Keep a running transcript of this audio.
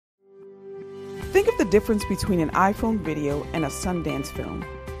Think of the difference between an iPhone video and a Sundance film.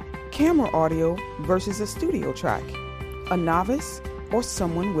 Camera audio versus a studio track. A novice or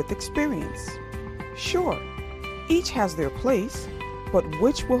someone with experience. Sure, each has their place, but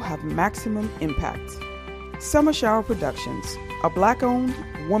which will have maximum impact? Summer Shower Productions, a Black-owned,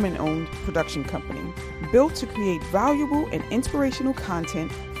 woman-owned production company built to create valuable and inspirational content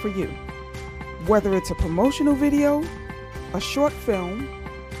for you. Whether it's a promotional video, a short film,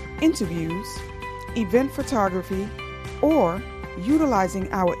 interviews, event photography, or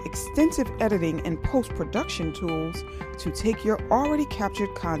utilizing our extensive editing and post-production tools to take your already captured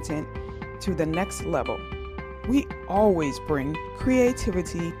content to the next level. We always bring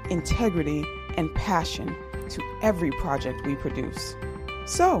creativity, integrity, and passion to every project we produce.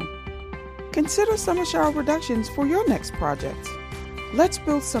 So, consider Summer Shower Productions for your next project. Let's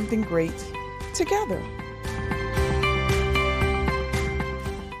build something great together.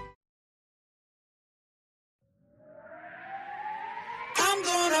 I'm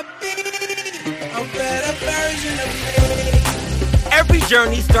gonna be a better version of me. Every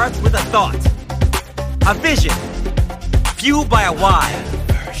journey starts with a thought, a vision, fueled by a why.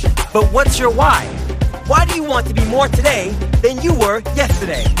 But what's your why? Why do you want to be more today than you were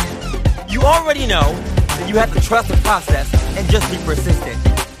yesterday? You already know that you have to trust the process and just be persistent.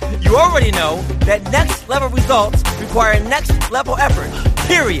 You already know that next level results require next level effort,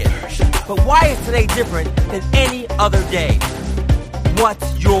 period. But why is today different than any other day?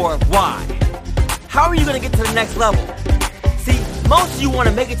 What's your why? How are you going to get to the next level? See, most of you want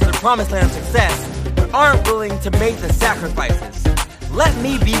to make it to the promised land of success, but aren't willing to make the sacrifices. Let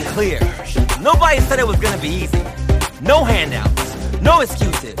me be clear. Nobody said it was going to be easy. No handouts, no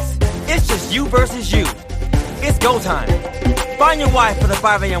excuses. It's just you versus you. It's go time. Find your why for the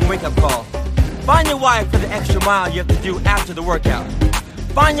 5 a.m. wake-up call. Find your why for the extra mile you have to do after the workout.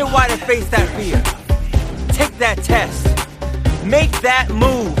 Find your why to face that fear. Take that test. Make that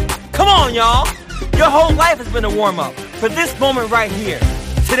move. Come on, y'all. Your whole life has been a warm-up for this moment right here,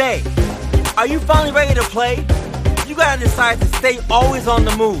 today. Are you finally ready to play? You gotta decide to stay always on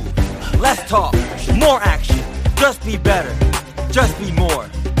the move. Less talk, more action. Just be better. Just be more.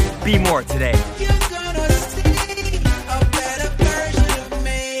 Be more today. You're gonna see a better version of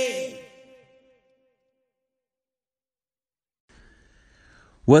me.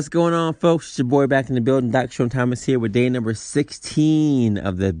 What's going on, folks? It's your boy back in the building. Dr. Sean Thomas here with day number 16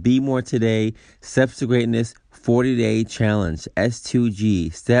 of the Be More Today Steps to Greatness 40-Day Challenge,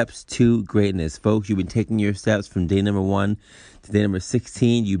 S2G, Steps to Greatness. Folks, you've been taking your steps from day number 1 to day number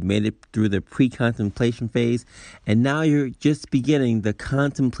 16. You've made it through the pre-contemplation phase, and now you're just beginning the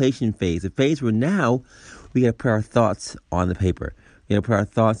contemplation phase, a phase where now we got to put our thoughts on the paper. We got to put our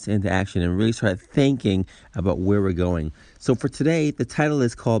thoughts into action and really start thinking about where we're going. So for today, the title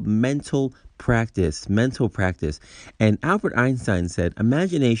is called Mental Practice. And Albert Einstein said,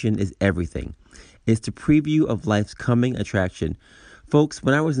 imagination is everything. It's the preview of life's coming attraction. Folks,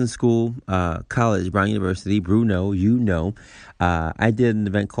 when I was in school, college, Brown University, Bruno, I did an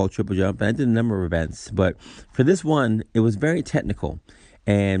event called Triple Jump, and I did a number of events. But for this one, it was very technical.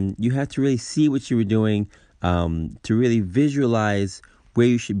 And you had to really see what you were doing to really visualize where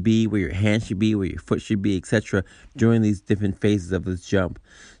you should be, where your hand should be, where your foot should be, etc. during these different phases of this jump.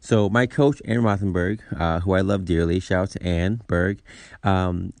 So my coach, Ann Rothenberg, who I love dearly, shout out to Ann Berg,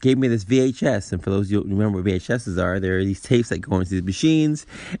 gave me this VHS. And for those of you who remember what VHSs are, there are these tapes that go into these machines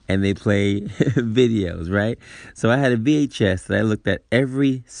and they play videos, right? So I had a VHS that I looked at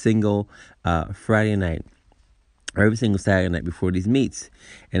every single Friday night, or every single Saturday night before these meets.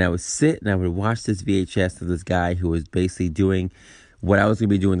 And I would sit and I would watch this VHS of this guy who was basically doing what I was going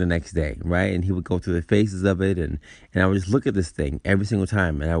to be doing the next day, right? And he would go through the phases of it, and I would just look at this thing every single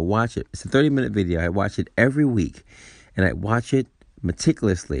time, and I would watch it. It's a 30-minute video. I watch it every week, and I watch it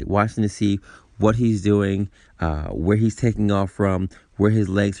meticulously, watching to see what he's doing, where he's taking off from, where his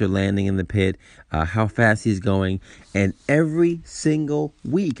legs are landing in the pit, how fast he's going. And every single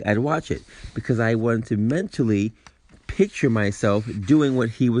week I'd watch it because I wanted to mentally picture myself doing what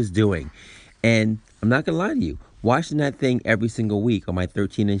he was doing. And I'm not going to lie to you, watching that thing every single week on my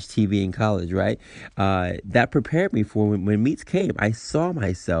 13-inch TV in college, right? That prepared me for when meets came. I saw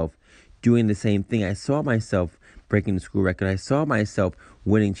myself doing the same thing. I saw myself breaking the school record. I saw myself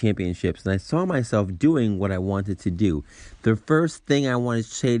winning championships, and I saw myself doing what I wanted to do. The first thing I want to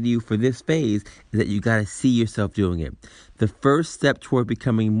say to you for this phase is that you got to see yourself doing it. The first step toward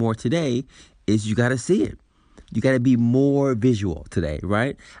becoming more today is you got to see it. You got to be more visual today,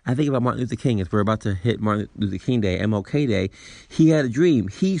 right? I think about Martin Luther King as we're about to hit Martin Luther King Day, MLK Day. He had a dream.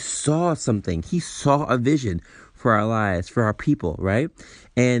 He saw something. He saw a vision for our lives, for our people, right?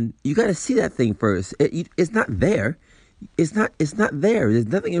 And you got to see that thing first. It's not there. It's not there. There's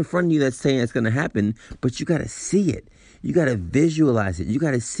nothing in front of you that's saying it's going to happen, but you got to see it. You got to visualize it. You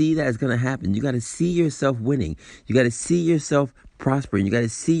got to see that it's going to happen. You got to see yourself winning. You got to see yourself prospering. You got to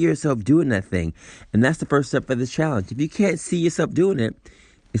see yourself doing that thing. And that's the first step of this challenge. If you can't see yourself doing it,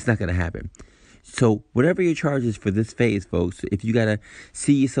 it's not going to happen. So whatever your charge is for this phase, folks, if you got to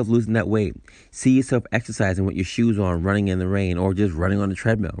see yourself losing that weight, see yourself exercising with your shoes on, running in the rain, or just running on the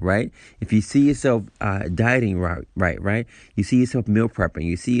treadmill, right? If you see yourself dieting right? You see yourself meal prepping.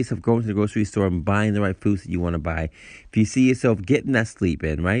 You see yourself going to the grocery store and buying the right foods that you want to buy. If you see yourself getting that sleep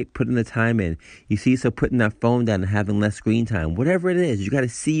in, right? Putting the time in. You see yourself putting that phone down and having less screen time. Whatever it is, you got to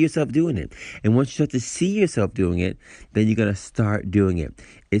see yourself doing it. And once you start to see yourself doing it, then you're going to start doing it.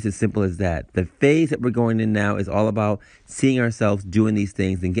 It's as simple as that. The phase that we're going in now is all about seeing ourselves doing these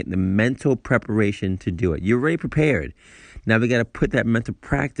things and getting the mental preparation to do it. You're already prepared. Now we got to put that mental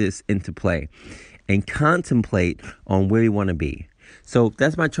practice into play and contemplate on where we want to be. So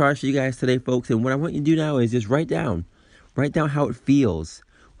that's my charge to you guys today, folks. And what I want you to do now is just write down how it feels,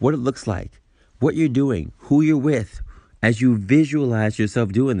 what it looks like, what you're doing, who you're with as you visualize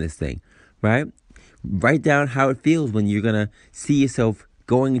yourself doing this thing, right? Write down how it feels when you're going to see yourself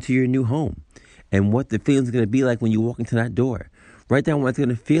going into your new home and what the feeling's going to be like when you walk into that door. Write down what it's going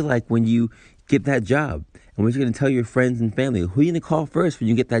to feel like when you get that job and what you're going to tell your friends and family. Who are you going to call first when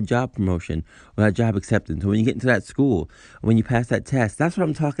you get that job promotion or that job acceptance or when you get into that school or when you pass that test. That's what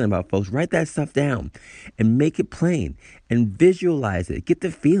I'm talking about, folks. Write that stuff down and make it plain and visualize it. Get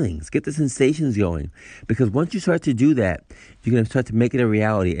the feelings, get the sensations going, because once you start to do that, you're going to start to make it a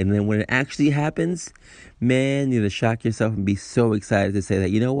reality. And then when it actually happens, man, you're going to shock yourself and be so excited to say that,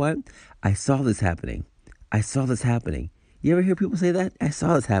 you know what? I saw this happening. I saw this happening. You ever hear people say that? I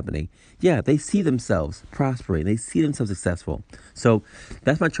saw this happening. Yeah, they see themselves prospering. They see themselves successful. So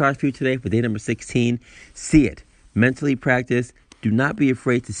that's my charge for you today for day number 16. See it. Mentally practice. Do not be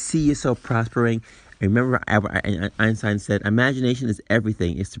afraid to see yourself prospering. And remember, Albert Einstein said, imagination is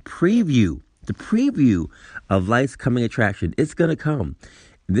everything. It's the preview of life's coming attraction. It's going to come.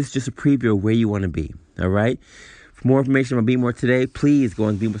 This is just a preview of where you want to be. All right? For more information about Be More Today, please go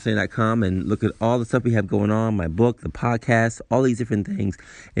on BeMoreToday.com and look at all the stuff we have going on, my book, the podcast, all these different things.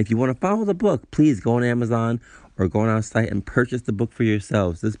 If you want to follow the book, please go on Amazon or go on our site and purchase the book for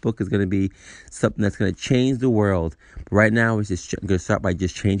yourselves. This book is going to be something that's going to change the world. But right now, it's just going to start by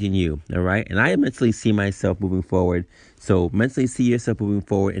just changing you, all right? And I mentally see myself moving forward. So mentally see yourself moving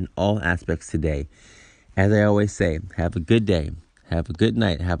forward in all aspects today. As I always say, have a good day. Have a good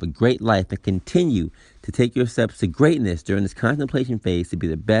night. Have a great life and continue to take your steps to greatness during this contemplation phase to be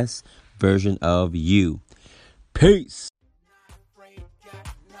the best version of you. Peace.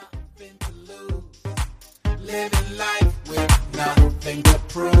 Living life with nothing to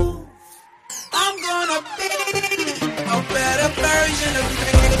prove.